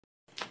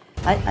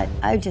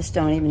I just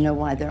don't even know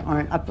why there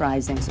aren't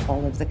uprisings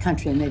all over the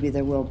country, and maybe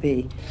there will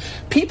be.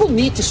 People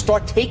need to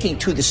start taking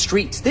to the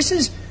streets. This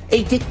is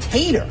a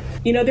dictator.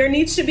 You know, there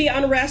needs to be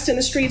unrest in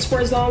the streets for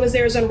as long as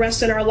there's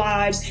unrest in our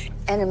lives.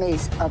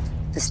 Enemies of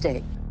the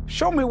state.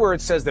 Show me where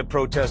it says that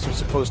protests are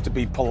supposed to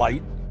be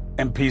polite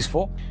and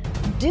peaceful.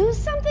 Do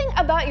something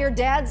about your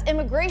dad's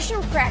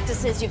immigration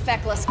practices, you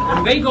feckless.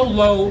 When they go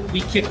low,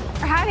 we kick them.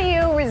 How do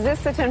you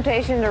resist the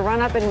temptation to run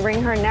up and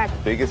wring her neck?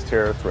 The biggest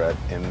terror threat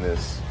in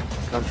this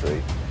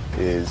country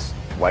is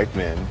white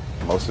men,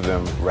 most of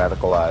them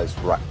radicalized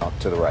up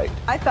to the right.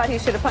 I thought he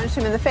should have punched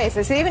him in the face.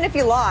 I said, even if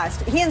you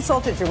lost, he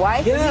insulted your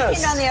wife. Yes. He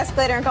came down the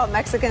escalator and called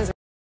Mexicans.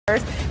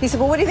 He said,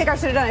 well, what do you think I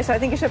should have done? I said, I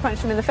think you should have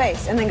punched him in the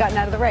face and then gotten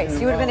out of the race.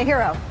 You would have been a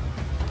hero.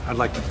 I'd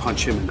like to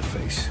punch him in the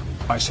face.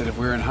 I said if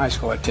we were in high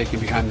school, I'd take him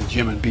behind the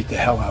gym and beat the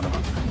hell out of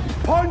him.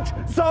 Punch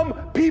some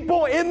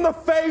people in the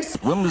face!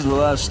 When was the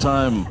last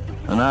time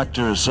an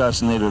actor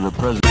assassinated a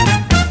president?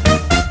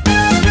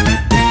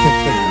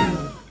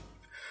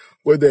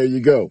 Well, there you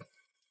go.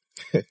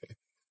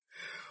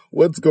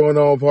 What's going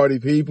on, party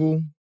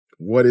people?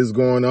 What is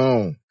going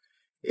on?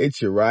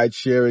 It's your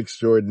rideshare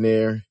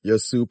extraordinaire, your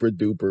super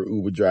duper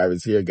Uber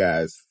drivers here,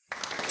 guys.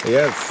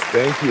 Yes,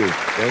 thank you.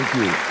 Thank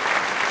you.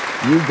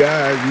 You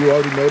guys, you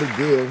already know the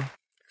deal.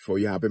 Before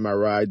you hop in my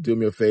ride, do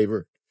me a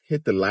favor.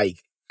 Hit the like.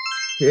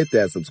 Hit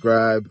that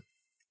subscribe.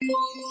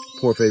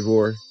 Por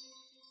favor.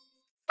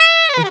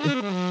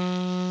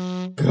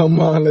 Come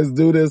on, let's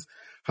do this.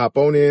 Hop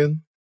on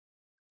in.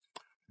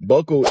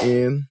 Buckle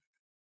in.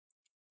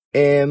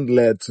 And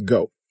let's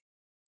go.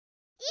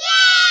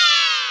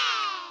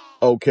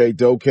 Okay,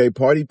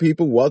 party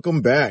people,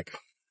 welcome back.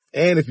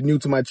 And if you're new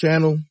to my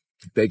channel,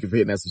 thank you for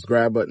hitting that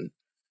subscribe button.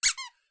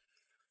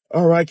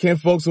 All right, Ken,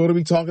 folks, what are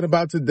we talking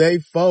about today,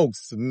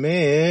 folks?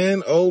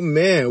 Man, oh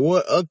man,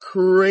 what a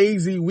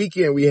crazy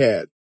weekend we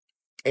had.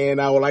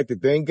 And I would like to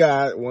thank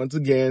God once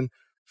again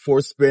for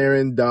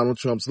sparing Donald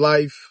Trump's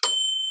life.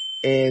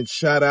 And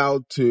shout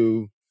out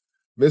to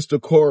Mr.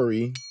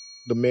 Corey,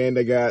 the man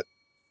that got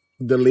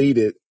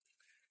deleted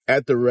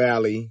at the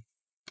rally.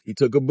 He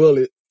took a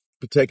bullet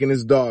protecting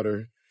his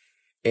daughter.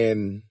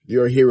 And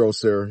you're a hero,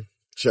 sir.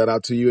 Shout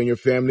out to you and your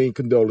family and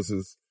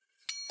condolences.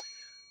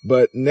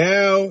 But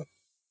now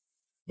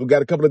we've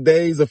got a couple of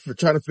days of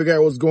trying to figure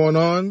out what's going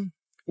on.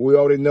 We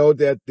already know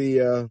that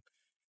the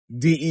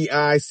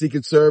DEI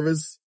Secret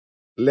Service,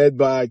 led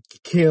by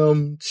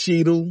Kim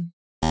Cheadle,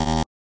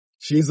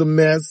 she's a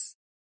mess.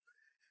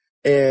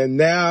 And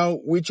now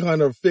we're trying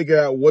to figure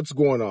out what's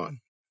going on.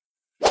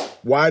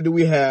 Why do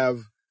we have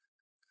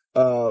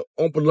Oompa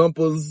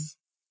Loompas,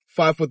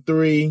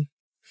 5'3"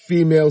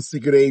 female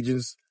secret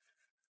agents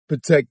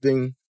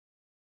protecting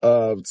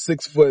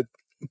 6'3"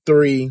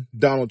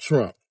 Donald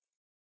Trump?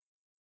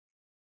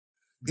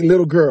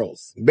 Little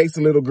girls,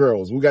 basically little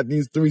girls. We got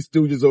these three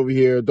stooges over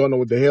here, don't know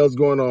what the hell's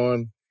going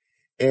on.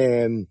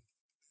 And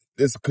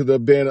this could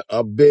have been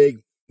a big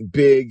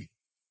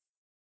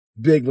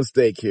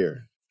mistake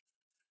here.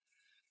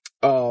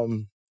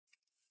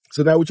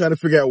 So now we're trying to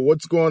figure out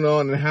what's going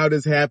on and how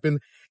this happened.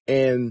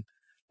 And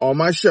on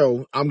my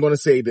show, I'm going to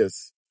say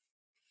this.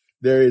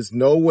 There is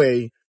no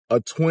way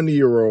a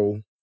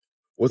 20-year-old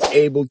was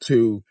able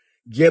to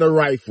get a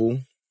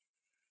rifle,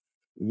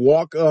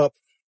 walk up,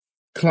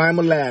 climb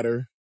a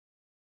ladder,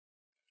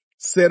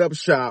 set up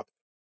shop,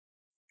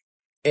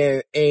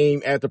 and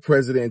aim at the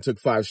president and took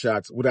 5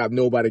 shots without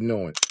nobody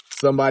knowing.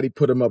 Somebody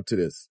put him up to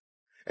this.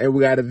 And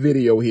we got a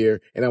video here,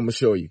 and I'm going to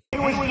show you. He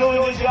was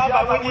doing his job.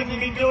 I wouldn't even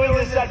be doing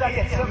this. I'd be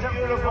at some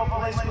beautiful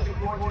place with a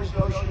gorgeous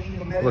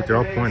ocean. Look, they're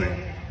all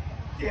pointing.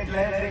 The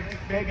Atlantic,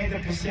 maybe the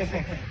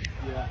Pacific.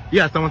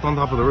 Yeah, someone's on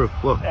top of the roof.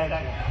 Look.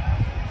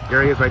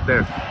 There he is right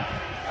there.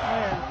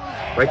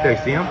 Right there,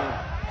 see him?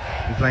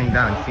 He's laying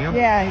down. You see him?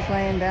 Yeah, he's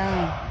laying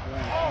down.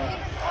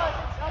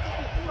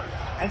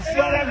 And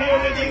still I'm here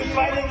with you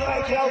fighting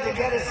like hell to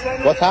get a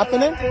senator. What's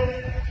happening?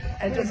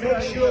 And to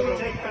make sure we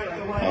take back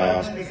the White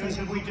House, because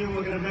if we do,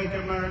 we're going to make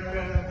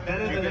America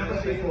better than ever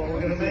before.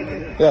 We're going to make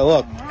it. Yeah,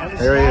 look. And it's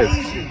there he not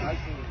is. Easy,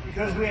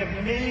 because we have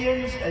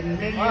millions and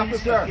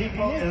millions of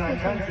people in our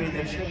country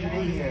that shouldn't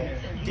be here.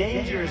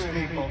 Dangerous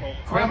people.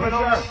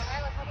 Criminals.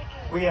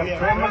 We have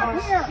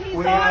criminals.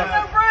 We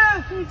have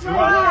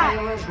drug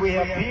dealers. We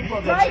have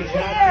people that should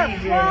not be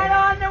here.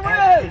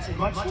 And it's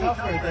much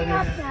tougher than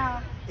if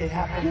it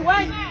happened to be. We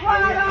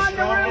have the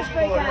strongest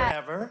border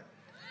ever.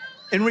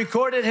 In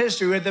recorded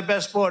history, we had the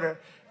best border.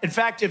 In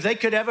fact, if they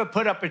could ever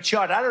put up a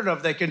chart, I don't know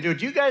if they can do it.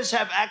 Do you guys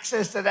have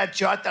access to that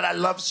chart that I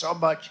love so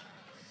much?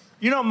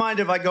 You don't mind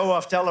if I go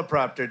off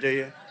teleprompter, do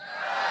you?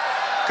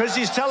 Because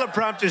these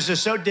teleprompters are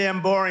so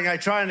damn boring, I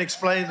try and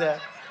explain that.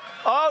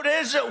 Oh,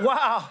 there's it.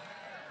 Wow.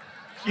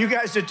 You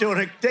guys are doing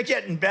it. They're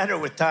getting better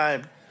with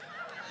time.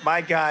 My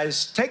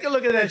guys, take a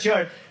look at that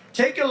chart.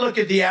 Take a look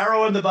at the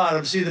arrow on the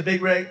bottom. See the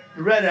big red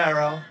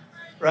arrow,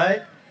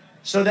 right?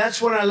 So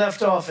that's when I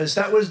left office.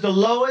 That was the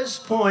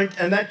lowest point,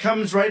 and that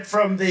comes right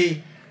from the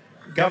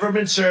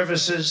government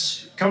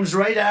services, comes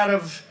right out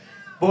of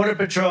Border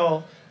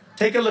Patrol.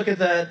 Take a look at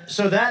that.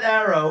 So that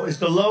arrow is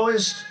the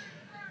lowest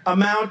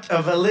amount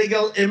of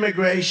illegal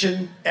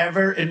immigration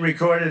ever in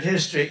recorded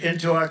history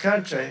into our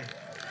country.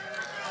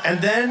 And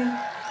then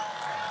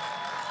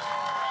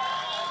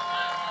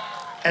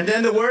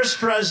the worst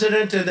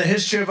president in the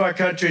history of our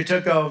country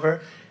took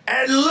over.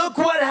 And look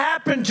what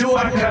happened to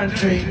our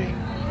country.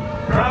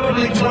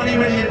 Probably 20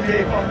 million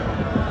people.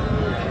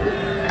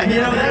 And you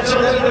know, that's a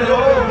little bit old,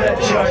 that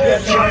chart.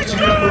 That chart's a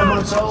couple of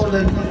months old.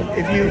 And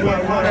if you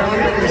want to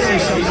really see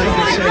something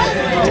that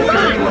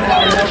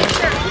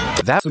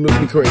says, that's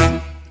absolutely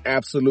crazy.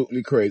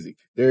 Absolutely crazy.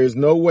 There is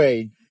no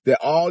way that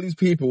all these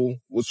people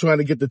was trying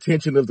to get the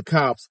attention of the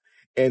cops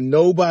and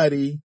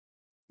nobody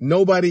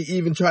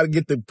even tried to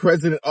get the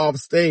president off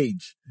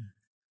stage.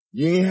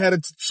 You ain't had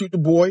to shoot the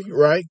boy,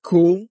 right?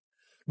 Cool.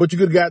 But you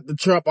could have got the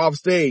Trump off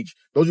stage.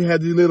 Don't you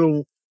have these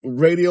little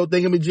radio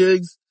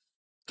thingamajigs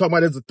talking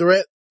about it as a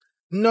threat?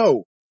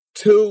 No.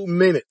 2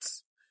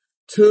 minutes.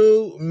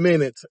 2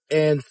 minutes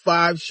and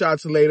 5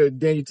 shots later,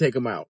 then you take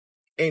him out.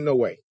 Ain't no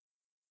way.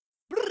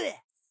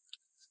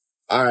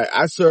 All right,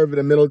 I serve in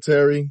the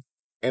military,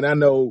 and I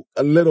know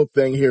a little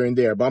thing here and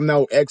there, but I'm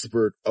no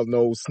expert of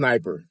no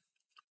sniper.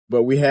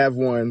 But we have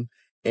one,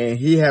 and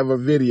he have a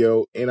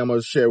video, and I'm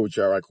going to share with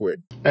y'all right quick.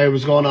 Hey,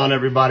 what's going on,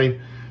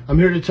 everybody? I'm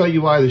here to tell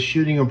you why the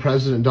shooting of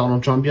President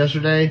Donald Trump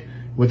yesterday,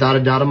 without a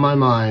doubt in my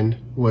mind,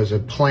 was a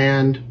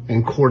planned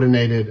and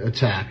coordinated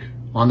attack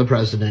on the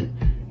president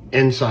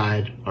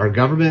inside our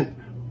government,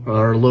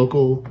 our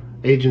local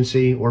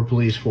agency, or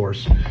police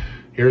force.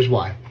 Here's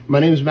why. My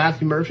name is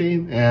Matthew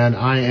Murphy, and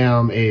I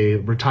am a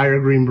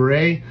retired Green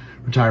Beret,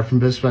 retired from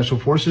the Special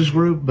Forces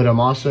Group, but I'm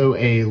also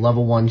a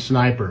level 1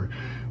 sniper,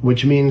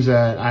 which means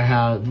that I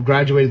have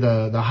graduated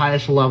the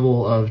highest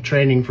level of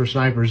training for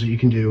snipers that you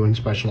can do in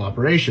special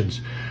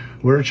operations.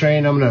 We're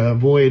trained, I'm going to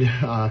avoid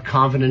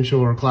confidential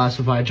or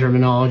classified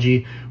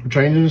terminology. We're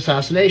trained in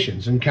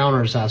assassinations and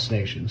counter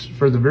assassinations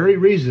for the very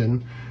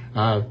reason,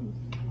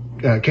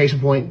 case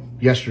in point,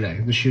 yesterday,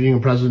 the shooting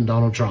of President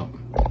Donald Trump.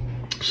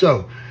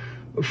 So,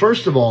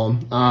 first of all,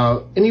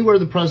 anywhere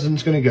the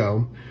president's going to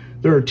go,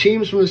 there are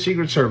teams from the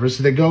Secret Service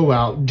that go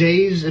out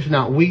days, if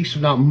not weeks,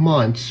 if not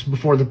months,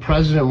 before the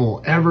president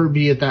will ever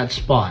be at that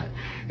spot.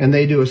 And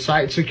they do a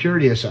site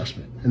security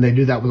assessment. And they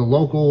do that with the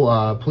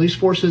local police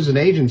forces and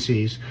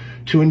agencies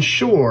to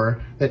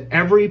ensure that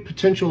every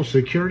potential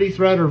security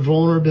threat or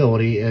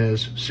vulnerability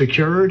is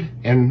secured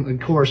and,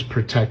 of course,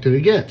 protected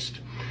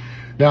against.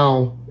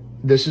 Now,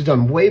 this is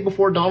done way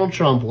before Donald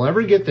Trump will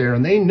ever get there,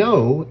 and they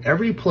know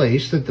every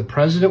place that the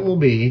president will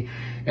be,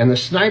 and the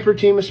sniper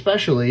team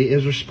especially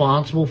is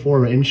responsible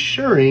for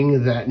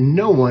ensuring that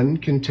no one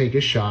can take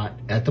a shot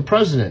at the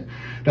president.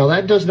 Now,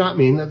 that does not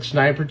mean that the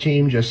sniper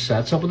team just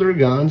sets up with their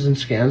guns and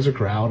scans the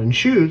crowd and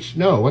shoots.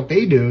 No, what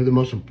they do, the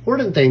most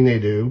important thing they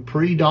do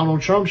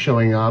pre-Donald Trump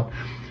showing up,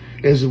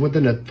 is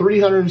within a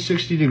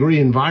 360-degree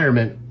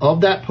environment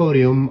of that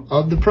podium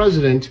of the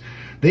president,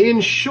 they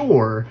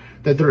ensure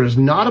that there is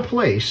not a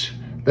place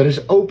that is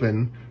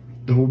open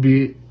that will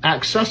be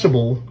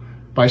accessible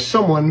by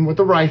someone with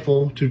a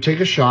rifle to take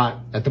a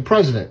shot at the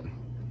president.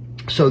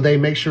 So they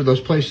make sure those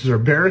places are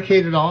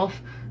barricaded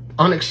off,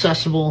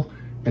 inaccessible,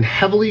 and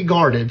heavily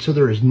guarded, so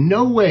there is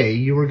no way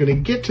you are going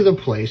to get to the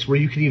place where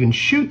you can even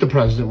shoot the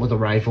president with a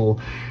rifle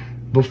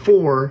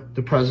before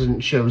the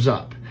president shows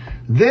up.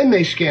 Then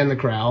they scan the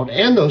crowd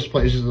and those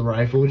places with the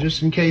rifle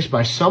just in case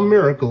by some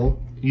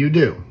miracle you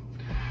do.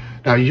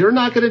 Now, you're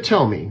not going to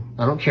tell me,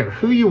 I don't care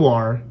who you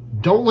are,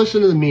 don't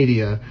listen to the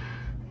media,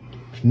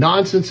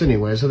 nonsense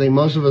anyways, I think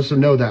most of us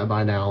know that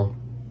by now,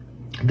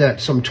 that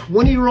some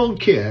 20-year-old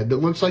kid that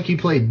looks like he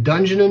played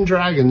Dungeons and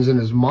Dragons in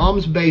his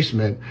mom's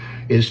basement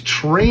is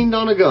trained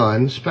on a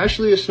gun,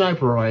 especially a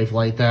sniper rifle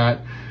like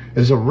that,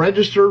 is a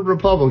registered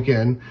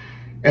Republican,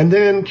 and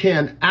then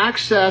can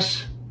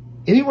access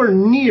anywhere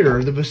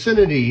near the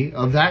vicinity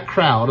of that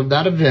crowd, of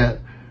that event,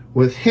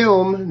 with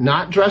him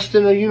not dressed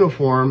in a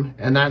uniform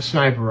and that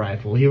sniper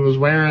rifle. He was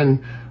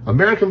wearing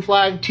American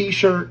flag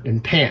t-shirt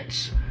and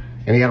pants,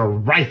 and he had a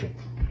rifle.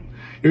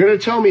 You're going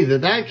to tell me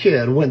that that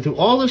kid went through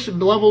all the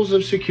levels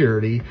of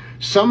security,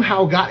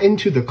 somehow got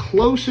into the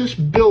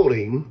closest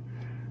building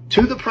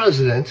to the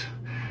president,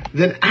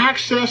 then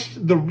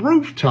accessed the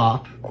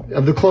rooftop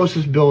of the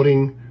closest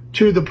building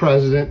to the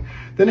president,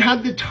 then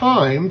had the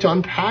time to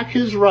unpack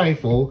his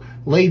rifle,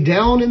 lay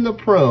down in the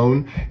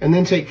prone, and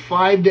then take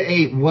 5 to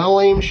 8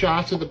 well-aimed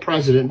shots at the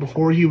president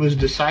before he was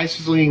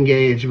decisively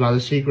engaged by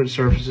the Secret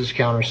Service's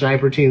counter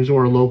sniper teams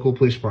or a local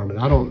police department.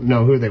 I don't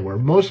know who they were.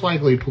 Most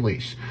likely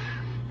police.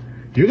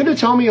 You're going to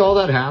tell me all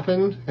that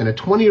happened and a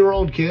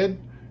 20-year-old kid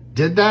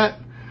did that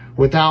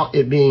without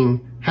it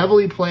being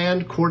heavily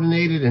planned,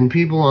 coordinated, and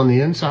people on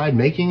the inside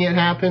making it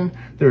happen?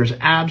 There's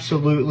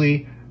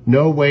absolutely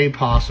no way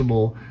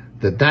possible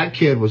that that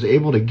kid was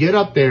able to get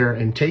up there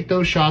and take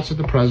those shots at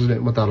the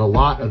president without a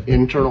lot of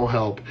internal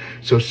help.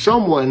 So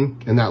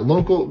someone in that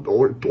local,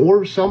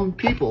 or some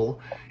people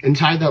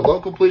inside that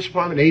local police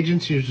department,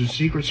 agencies, or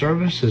Secret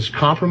Service is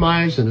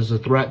compromised and is a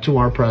threat to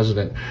our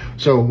president.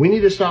 So we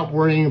need to stop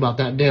worrying about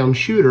that damn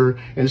shooter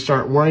and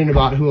start worrying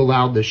about who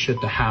allowed this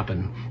shit to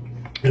happen.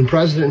 And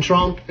President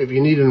Trump, if you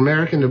need an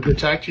American to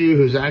protect you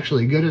who's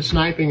actually good at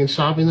sniping and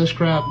stopping this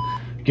crap,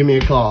 give me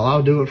a call.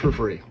 I'll do it for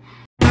free.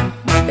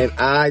 And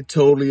I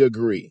totally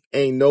agree.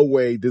 Ain't no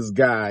way this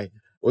guy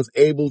was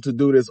able to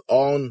do this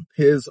on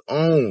his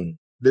own.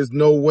 There's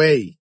no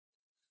way.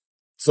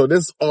 So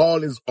this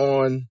all is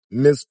on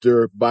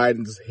Mr.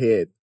 Biden's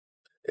head.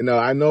 You know,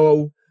 I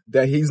know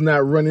that he's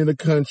not running the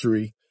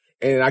country,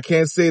 and I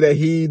can't say that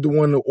he the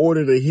one to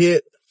order the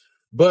hit,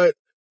 but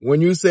when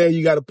you say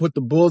you got to put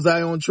the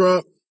bullseye on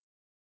Trump.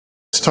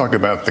 Let's talk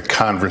about the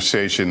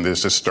conversation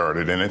this has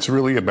started, and it's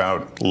really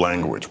about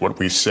language, what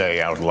we say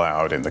out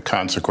loud and the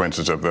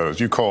consequences of those.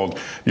 You called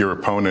your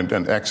opponent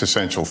an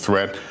existential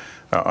threat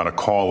on a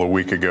call a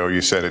week ago.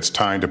 You said it's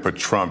time to put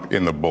Trump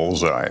in the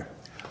bullseye.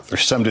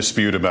 There's some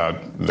dispute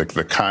about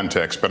the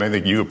context, but I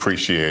think you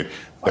appreciate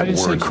that. I didn't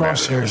say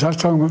crosshairs. I was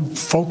talking about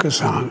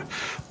focus on.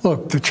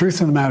 Look, the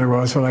truth of the matter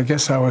was, what I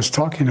guess I was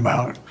talking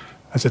about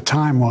at the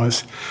time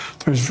was,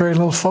 there was very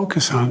little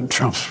focus on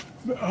Trump's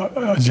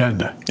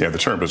agenda. Yeah, the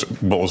term was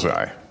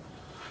bullseye.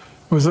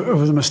 It was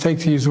a mistake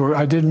to use the word.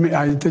 I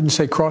didn't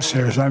say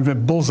crosshairs. I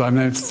meant bullseye. I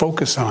meant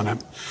focus on him.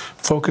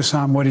 Focus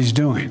on what he's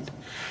doing.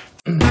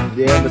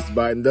 Yeah, Mr.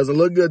 Biden, doesn't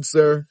look good,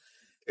 sir.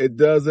 It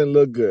doesn't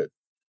look good.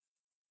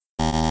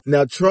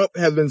 Now, Trump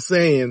has been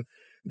saying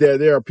that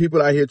there are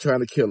people out here trying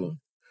to kill him.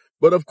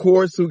 But of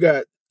course, who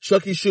got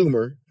Chucky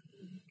Schumer,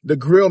 the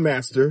grill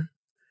master,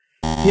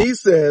 he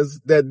says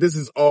that this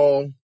is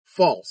all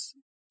false.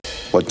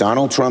 What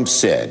Donald Trump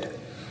said,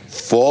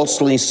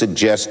 falsely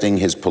suggesting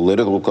his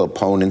political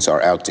opponents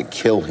are out to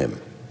kill him,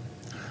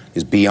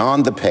 is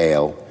beyond the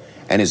pale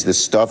and is the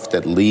stuff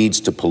that leads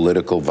to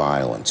political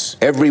violence.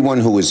 Everyone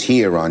who was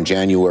here on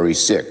January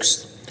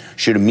 6th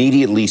should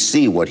immediately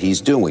see what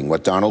he's doing,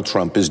 what Donald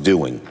Trump is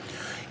doing,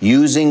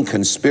 using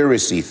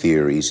conspiracy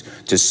theories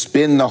to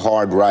spin the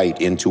hard right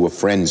into a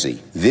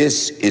frenzy.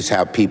 This is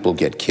how people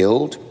get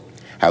killed,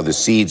 how the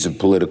seeds of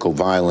political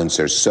violence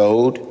are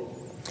sowed,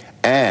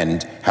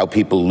 and how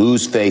people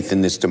lose faith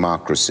in this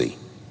democracy.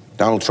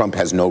 Donald Trump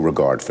has no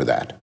regard for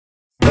that.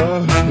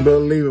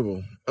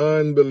 Unbelievable.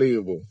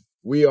 Unbelievable.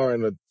 We are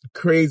in a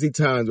crazy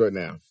times right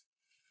now.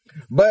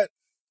 But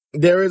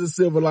there is a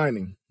silver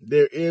lining.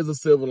 There is a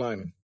silver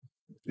lining.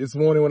 This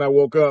morning when I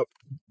woke up,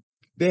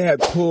 they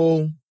had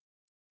pulled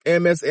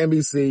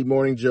MSNBC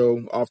Morning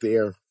Joe off the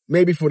air,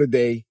 maybe for the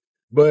day,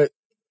 but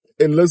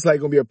it looks like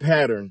it's going to be a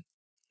pattern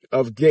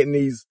of getting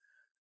these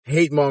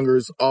hate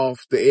mongers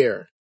off the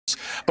air.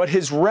 But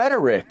his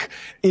rhetoric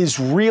is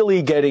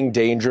really getting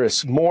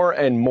dangerous, more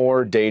and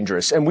more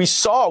dangerous. And we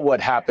saw what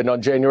happened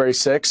on January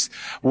 6th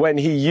when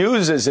he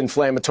uses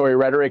inflammatory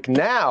rhetoric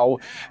now,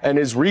 and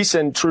his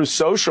recent Truth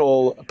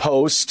Social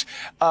post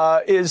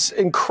is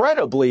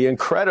incredibly,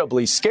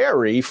 incredibly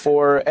scary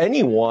for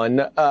anyone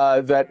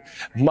that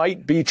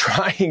might be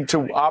trying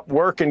to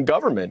work in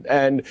government.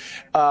 And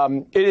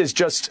it is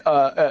just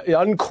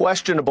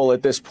unquestionable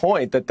at this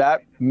point that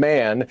that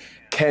man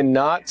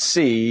cannot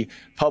see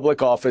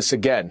public office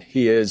again.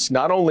 He is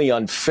not only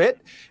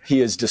unfit, he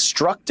is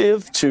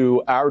destructive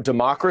to our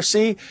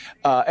democracy,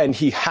 and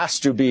he has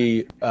to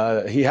be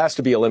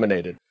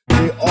eliminated.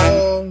 They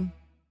all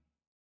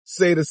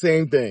say the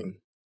same thing,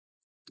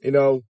 you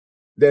know,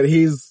 that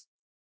he's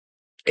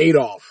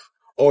Adolf,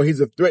 or he's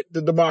a threat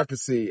to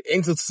democracy,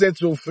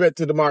 existential threat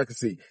to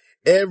democracy.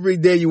 Every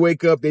day you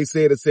wake up, they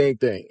say the same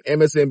thing.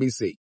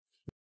 MSNBC.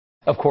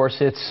 Of course,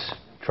 it's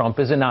Trump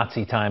is a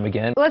Nazi time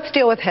again. Let's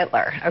deal with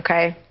Hitler,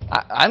 okay?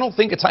 I don't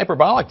think it's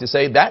hyperbolic to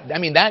say that. I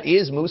mean, that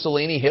is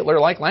Mussolini,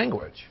 Hitler-like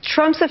language.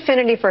 Trump's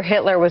affinity for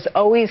Hitler was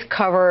always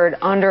covered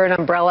under an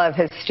umbrella of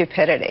his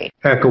stupidity.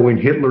 Echoing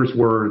Hitler's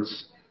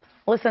words.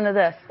 Listen to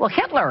this. Well,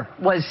 Hitler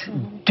was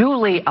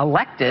duly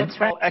elected. That's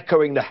right.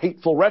 Echoing the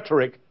hateful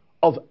rhetoric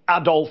of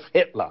Adolf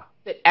Hitler.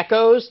 It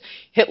echoes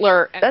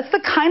Hitler. That's the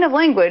kind of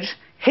language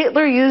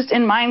Hitler used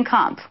in Mein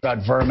Kampf.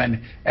 About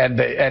vermin and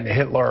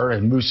Hitler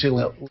and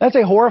Mussolini. That's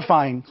a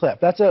horrifying clip.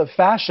 That's a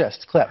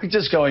fascist clip.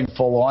 Just going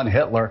full on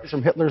Hitler.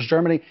 From Hitler's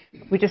Germany.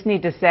 We just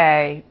need to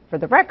say, for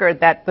the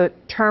record, that the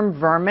term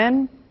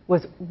vermin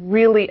was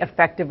really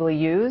effectively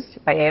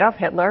used by Adolf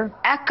Hitler.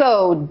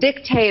 Echo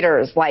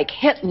dictators like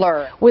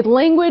Hitler. With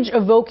language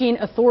evoking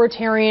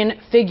authoritarian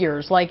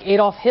figures like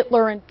Adolf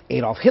Hitler and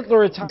Adolf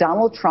Hitler.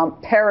 Donald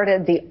Trump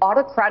parroted the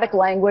autocratic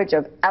language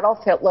of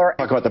Adolf Hitler.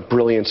 Talk about the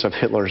brilliance of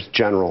Hitler's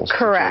generals.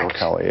 Correct.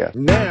 General Kelly, yeah.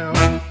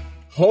 Now,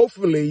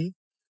 hopefully,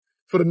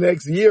 for the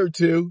next year or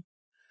two,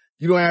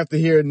 you don't have to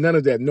hear none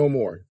of that no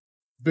more.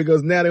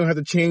 Because now they don't have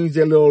to change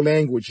their little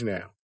language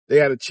now. They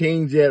have to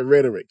change their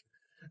rhetoric.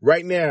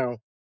 Right now,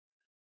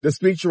 the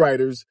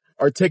speechwriters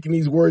are taking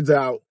these words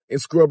out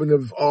and scrubbing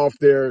them off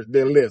their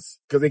list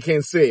because they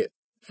can't say it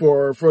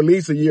for at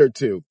least a year or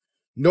two.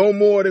 No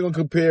more they're going to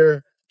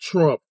compare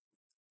Trump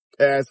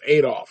as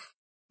Adolf.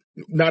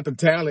 Not the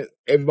talent.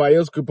 Everybody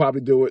else could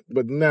probably do it,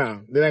 but nah,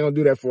 they're not going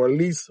to do that for at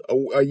least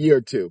a year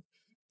or two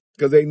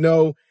because they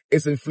know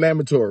it's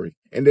inflammatory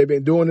and they've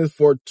been doing this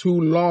for too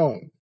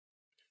long.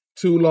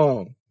 Too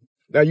long.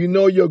 Now, you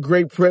know you're a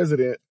great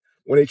president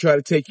when they try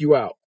to take you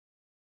out.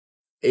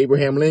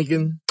 Abraham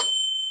Lincoln,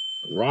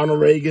 Ronald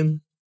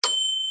Reagan,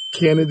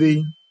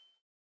 Kennedy,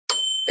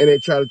 and they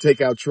try to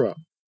take out Trump.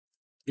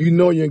 You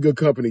know you're in good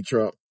company,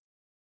 Trump.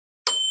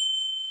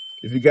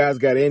 If you guys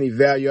got any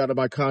value out of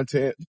my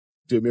content,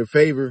 do me a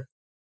favor,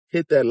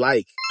 hit that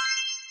like,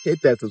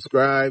 hit that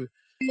subscribe.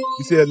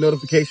 You see that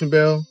notification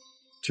bell?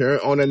 Turn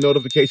on that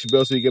notification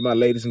bell so you get my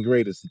latest and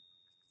greatest.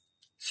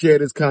 Share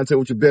this content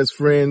with your best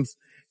friends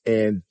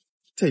and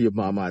tell your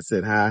mama I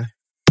said hi.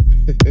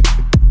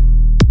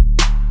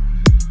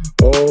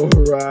 All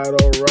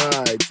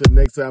right. Till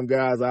next time,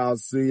 guys, I'll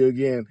see you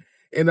again.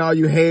 And all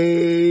you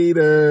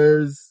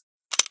haters,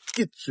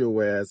 get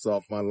your ass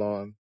off my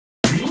lawn.